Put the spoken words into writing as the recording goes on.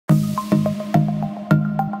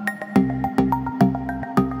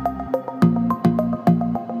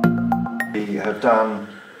I've done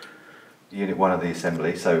Unit 1 of the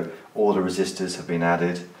assembly, so all the resistors have been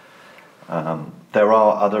added. There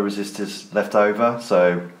are other resistors left over,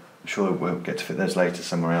 so I'm sure we'll get to fit those later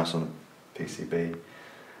somewhere else on the PCB.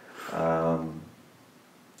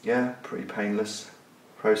 Yeah, pretty painless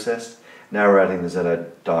process. Now we're adding the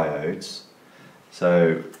ZO diodes.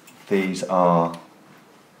 So these are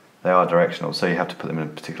directional, so you have to put them in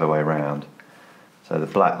a particular way around. So the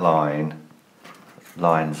black line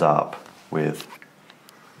lines up with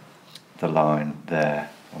the line there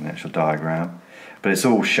on the actual diagram, but it's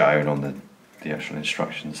all shown on the actual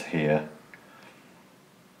instructions here.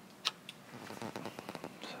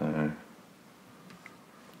 So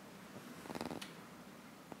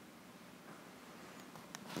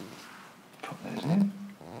put those in.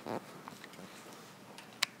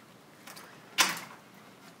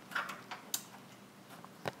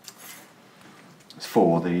 There's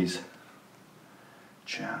 4 of these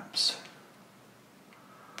chaps.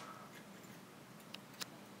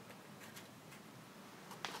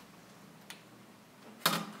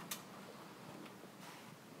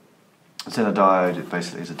 It's in a diode. It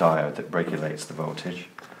basically is a diode that regulates the voltage,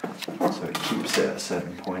 so it keeps it at a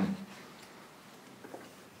certain point.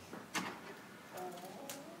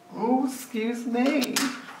 Oh, excuse me.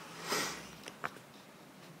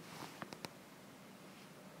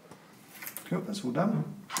 Cool, that's all done.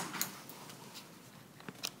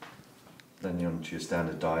 Then you're onto your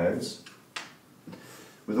standard diodes.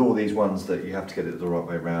 With all these ones that you have to get it the right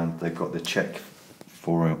way around, they've got the check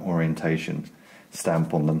for orientation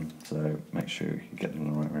stamp on them, so make sure you can get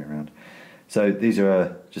them the right way around. So these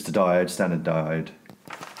are just a diode, standard diode,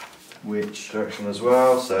 which direction as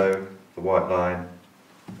well, so the white line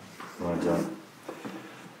lines up.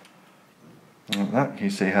 Like that, you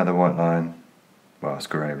see how the white line, well, it's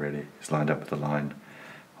grey really, it's lined up with the line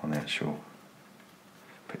on the actual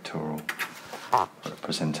pictorial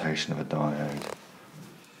representation of a diode.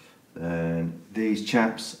 Then these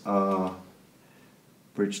chaps are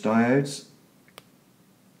bridge diodes,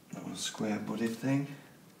 little square bodied thing.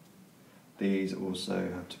 These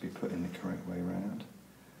also have to be put in the correct way around.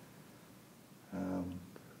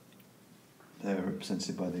 They're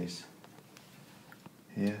represented by these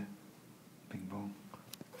here, bing bong.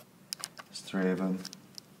 There's 3 of them.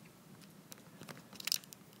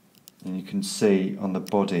 And you can see on the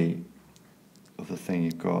body of the thing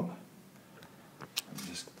you've got, let me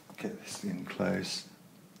just get this in close,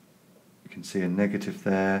 you can see a negative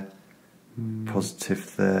there,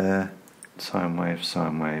 positive there, sine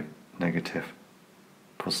wave, negative,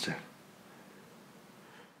 positive.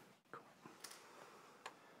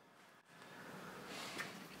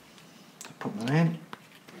 So put them in.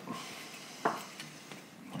 I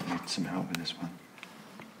need some help with this one.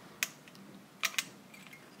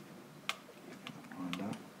 Lined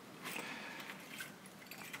up.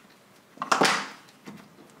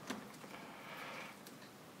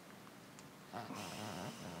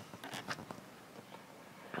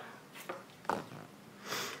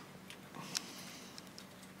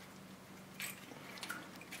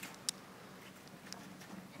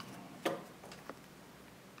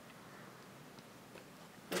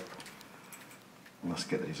 Let's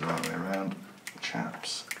get these the right way around,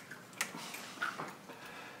 chaps.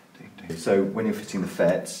 So when you're fitting the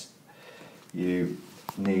FETs, you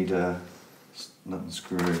need a nut and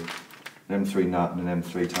screw, an M3 nut and an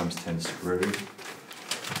M3 times 10 screw.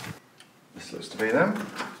 This looks to be them.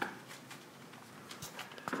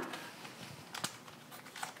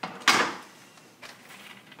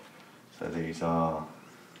 So these are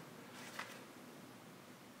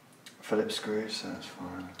Phillips screws, so that's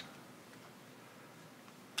fine.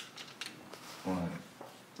 Right.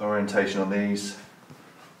 Orientation on these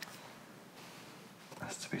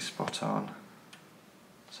has to be spot on,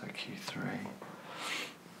 so Q3.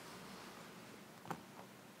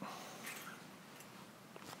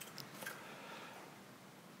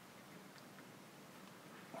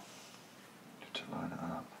 To line it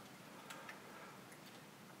up.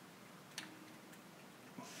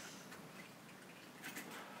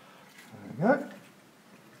 There we go.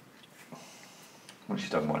 Once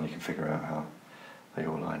you've done one, you can figure out how they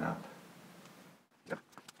all line up.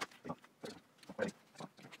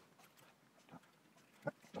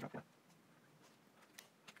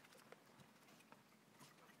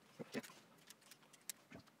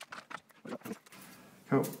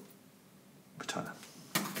 Cool. Return them.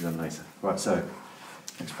 Do them later. Right, so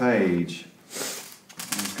next page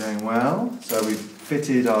is going well. So we've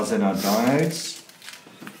fitted our Zener diodes,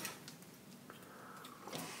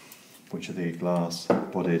 which are the glass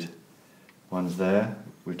bodied ones there.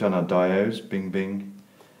 We've done our diodes, bing, bing,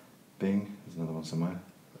 bing. There's another one somewhere.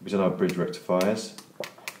 we've done our bridge rectifiers,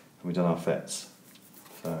 and we've done our FETs.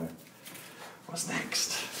 So, what's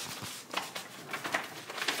next?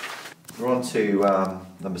 We're on to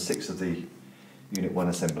number 6 of the Unit 1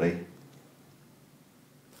 assembly.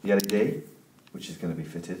 The LED, which is going to be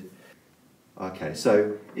fitted. Okay,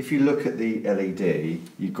 so if you look at the LED,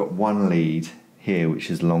 you've got one lead here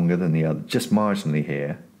which is longer than the other, just marginally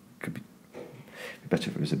here. Could be better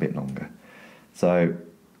if it was a bit longer. So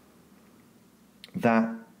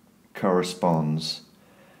that corresponds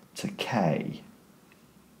to K,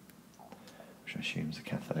 which I assume is a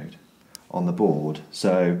cathode, on the board.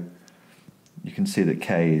 So you can see that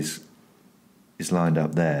K is lined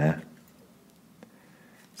up there.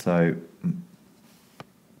 So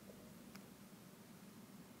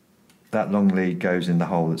that long lead goes in the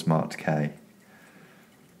hole that's marked K.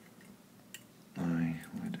 I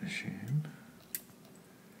would assume.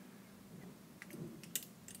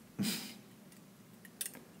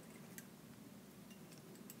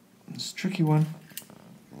 It's a tricky one.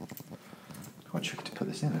 Quite tricky to put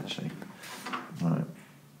this in, actually. Right.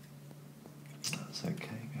 That's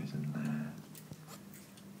okay, goes in there.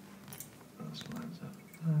 That lines up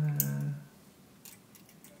there.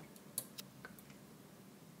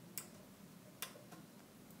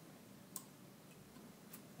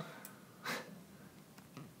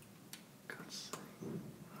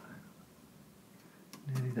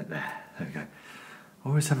 Nearly there. There we go.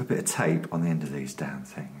 Always have a bit of tape on the end of these damn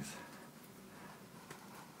things.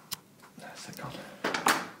 That's it gone.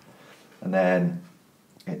 And then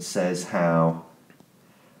it says how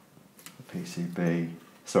the PCB,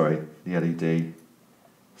 sorry, the LED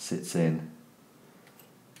sits in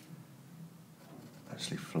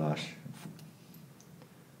actually flush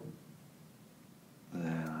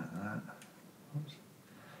there like that. Oops.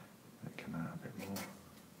 Let it come out a bit more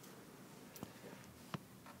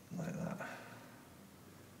like that.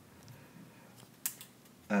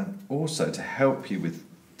 And also to help you with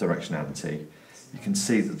directionality, you can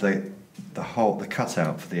see that the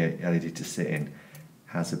cutout for the LED to sit in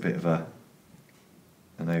has a bit of an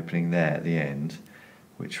opening there at the end,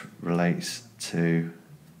 which relates to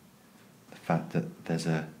the fact that there's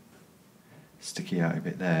a sticky outy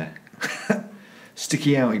bit there.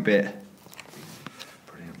 Sticky outy bit.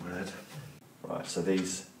 Brilliant word. Right, so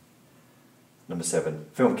these, number 7,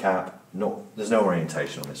 film cap. There's no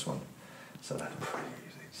orientation on this one, so that's pretty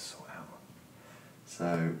easy to sort out.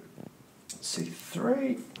 So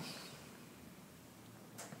C3.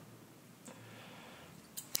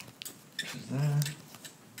 Which is there.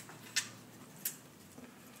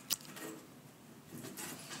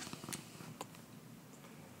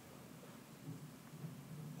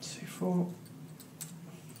 C4.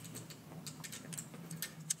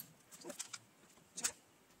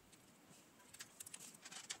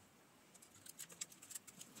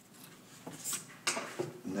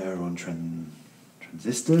 And they're on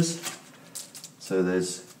transistors. So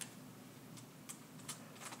there's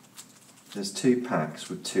 2 packs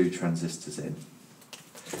with 2 transistors in.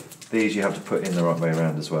 These you have to put in the right way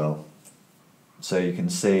around as well. So you can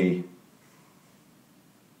see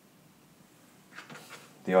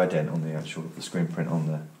the ident on the screen print on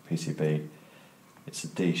the PCB. It's a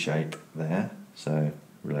D shape there, so it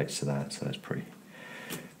relates to that. So that's pretty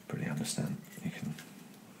understand. You can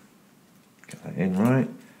get that in right.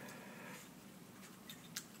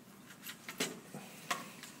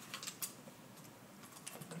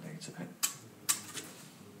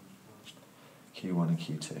 Q1 and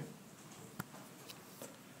Q2.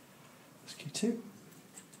 That's Q2.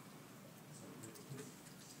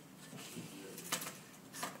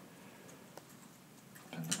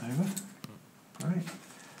 Bend it over. Right.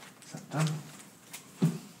 Is that done?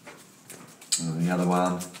 And the other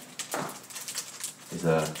one is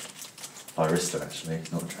a thyristor, actually,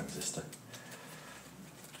 it's not a transistor.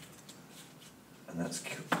 And that's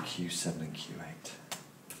Q7 and Q8.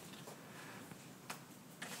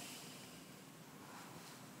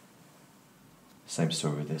 Same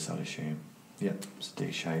story with this, I'd assume. Yep, it's a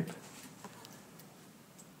D shape.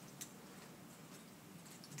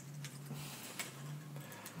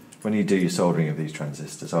 When you do your soldering of these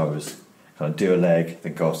transistors, I always kind of do a leg,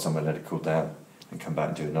 then go off somewhere, let it cool down, and come back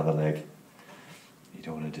and do another leg. You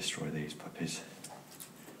don't want to destroy these puppies.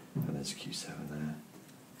 And there's a Q7 there.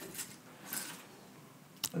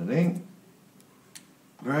 Editing.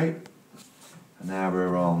 Great. And now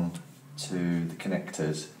we're on to the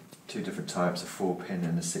connectors. 2 different types, a 4-pin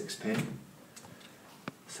and a 6-pin.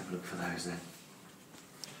 Let's have a look for those then.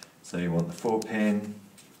 So you want the 4-pin,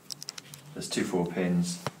 there's 2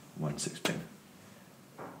 4-pins, 1 6-pin.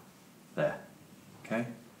 There, okay?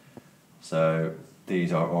 So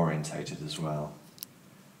these are orientated as well.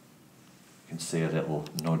 can see a little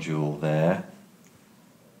nodule there,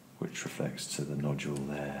 which reflects to the nodule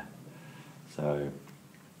there. So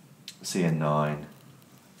CN9, let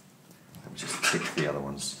me just tick the other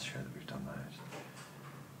ones to show that we've done those.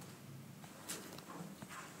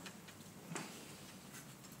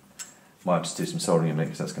 Might just do some soldering in it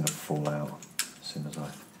because that's going to fall out as soon as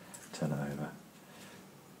I turn it over.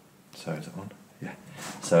 So is it on? Yeah.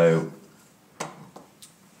 So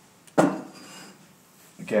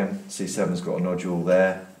again, C7's got a nodule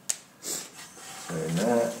there. So in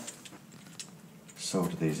there.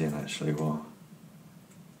 Solder these in actually while,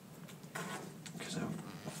 because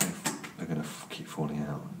they're going to keep falling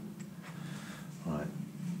out. Right.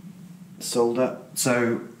 Solder.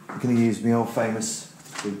 So I'm going to use my old famous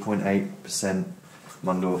 3.8%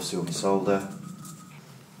 Mundorf silver solder.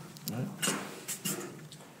 Right.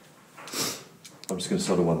 I'm just going to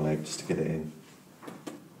solder one leg just to get it in.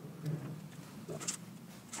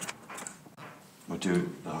 We'll do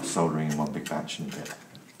soldering in one big batch in a bit.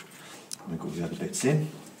 We've got the other bits in.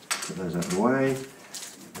 Put those out of the way.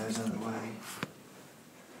 Those out of the way.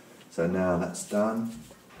 So now that's done.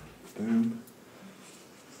 Boom.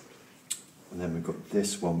 And then we've got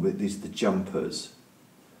this one. These are the jumpers.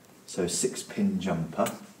 So 6-pin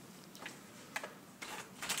jumper.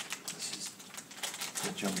 This is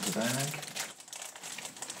the jumper bag.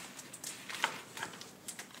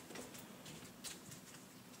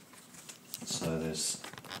 So there's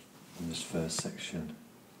in this first section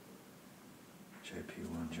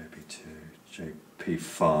JP1, JP2,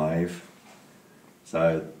 JP5.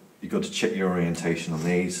 So you've got to check your orientation on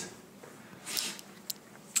these.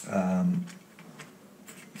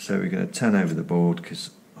 So we're going to turn over the board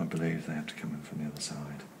because I believe they have to come in from the other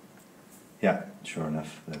side. Yeah, sure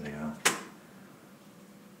enough, there they are.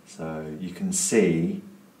 So you can see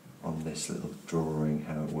on this little drawing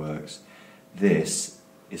how it works. This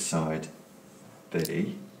is side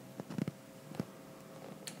B.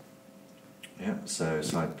 Yeah, so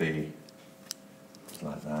side B is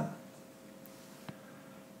like that.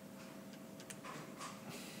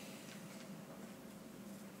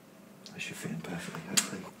 That should fit in perfectly,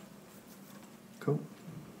 hopefully. Cool.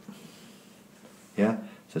 Yeah,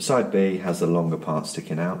 so side B has the longer part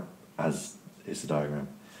sticking out, as is the diagram.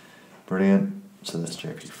 Brilliant. So that's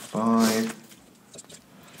JP5.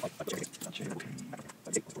 JP.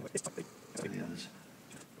 The others.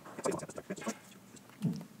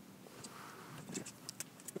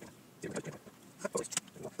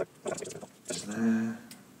 There.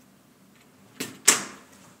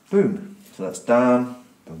 Boom. So that's done.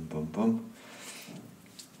 Boom, boom, boom.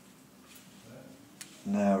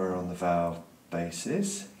 Now we're on the valve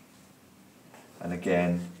bases. And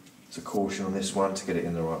again, it's a caution on this one to get it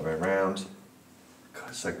in the right way around. God,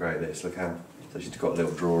 it's so great this. Look how, so she's got a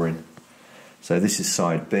little drawing. So this is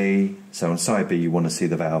side B. So on side B you want to see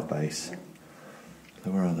the valve base.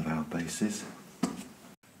 So where are the valve bases?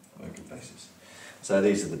 Good bases. So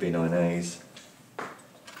these are the B9As.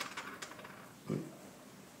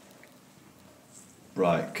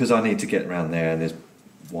 Right, because I need to get around there and there's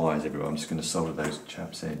wires everywhere, I'm just going to solder those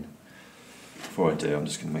chaps in. Before I do, I'm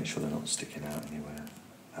just going to make sure they're not sticking out anywhere.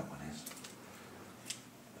 That one is.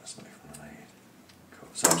 That's not even related. Cool.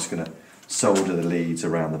 So I'm just going to solder the leads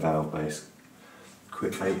around the valve base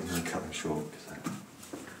quickly and then cut them short.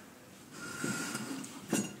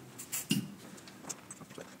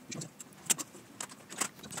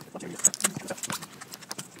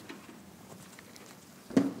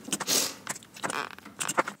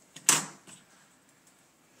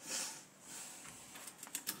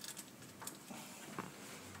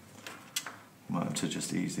 Might have to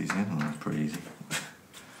just ease these in, that's pretty easy.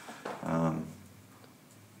 Yeah.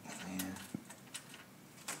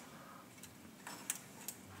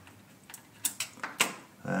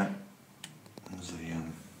 There. Those are the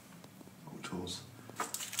tools.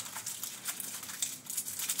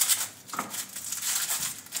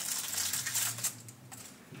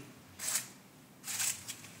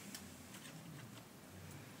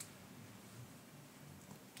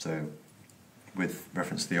 So, with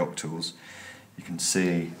reference to the octals, you can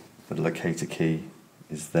see the locator key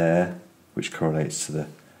is there, which correlates to the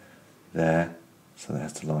there, so they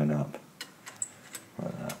have to line up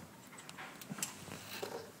like that.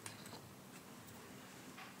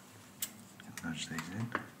 Nudge these in.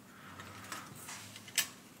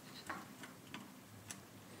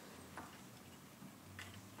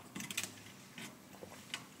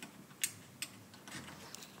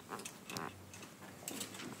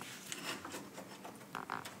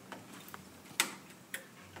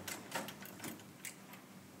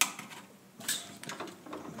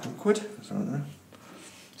 Awkward, that's all right there.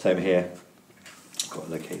 Same here, got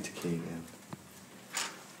a locator key there.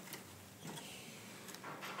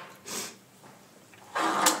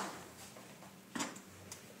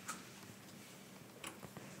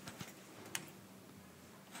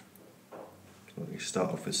 Well, you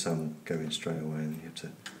start off with some going straight away and you have to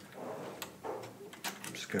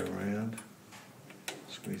just go around,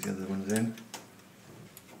 squeeze the other ones in.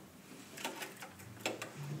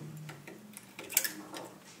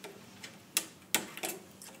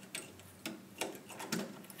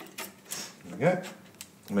 There we go.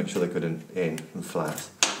 Make sure they're good in and flat.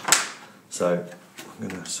 So I'm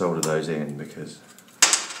going to solder those in because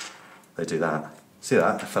they do that. See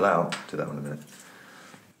that? They fell out. Do that in a minute.